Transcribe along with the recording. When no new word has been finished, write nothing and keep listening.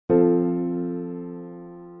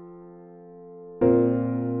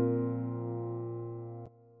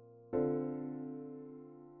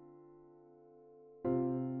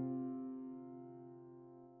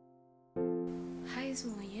Hai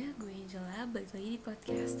semuanya, gue Angela, balik lagi di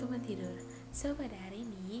podcast Teman Tidur. So, pada hari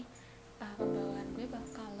ini pembawaan gue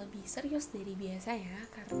bakal lebih serius dari biasanya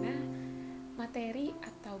karena materi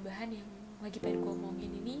atau bahan yang lagi pengen gue omongin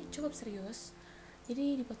ini cukup serius.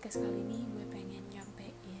 Jadi di podcast kali ini gue pengen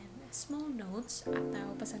nyampein small notes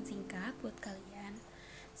atau pesan singkat buat kalian.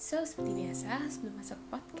 So, seperti biasa, sebelum masuk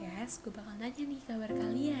podcast, gue bakal nanya nih kabar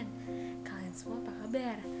kalian. Kalian semua apa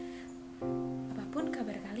kabar? Apapun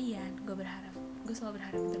kabar kalian, gue selalu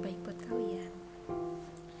berharap yang terbaik buat kalian.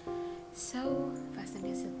 So, fasten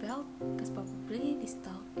your seatbelt, cause probably this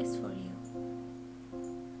talk is for you.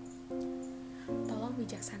 Tolong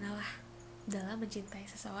bijaksanalah dalam mencintai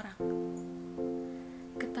seseorang.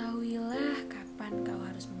 Ketahuilah kapan kau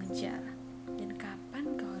harus mengejar dan kapan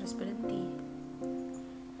kau harus berhenti.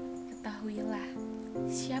 Ketahuilah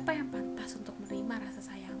siapa yang pantas untuk menerima rasa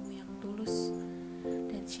sayangmu yang tulus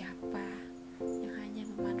dan siapa yang hanya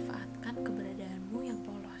memanfaatkan keberadaanmu yang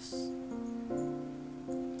polos.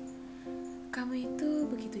 Kamu itu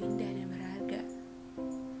begitu indah dan berharga.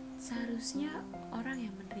 Seharusnya orang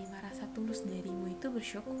yang menerima rasa tulus darimu itu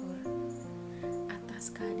bersyukur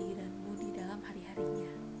atas kehadiranmu di dalam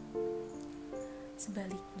hari-harinya.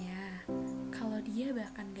 Sebaliknya, kalau dia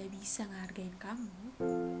bahkan gak bisa ngehargain kamu,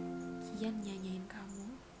 kian nyanyain kamu,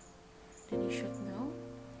 dan you should know,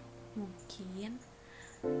 mungkin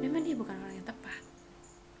memang dia bukan orang yang tepat.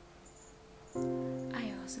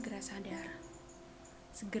 Ayo segera sadar,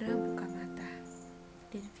 segera buka mata,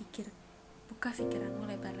 dan buka pikiranmu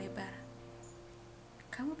lebar-lebar.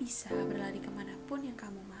 Kamu bisa berlari kemanapun yang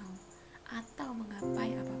kamu mau, atau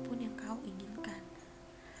menggapai apapun yang kau inginkan.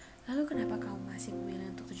 Lalu kenapa kamu masih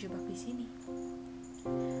memilih untuk terjebak di sini?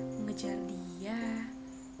 Mengejar dia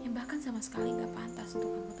yang bahkan sama sekali gak pantas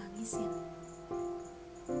untuk kamu tangisin.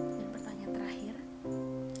 Dan pertanyaan terakhir,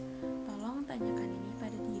 tolong tanyakan ini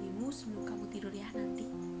pada dirimu sebelum kamu tidur ya nanti.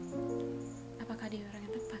 Apakah dia orang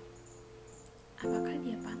yang tepat? Apakah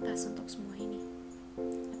dia pantas untuk semua ini?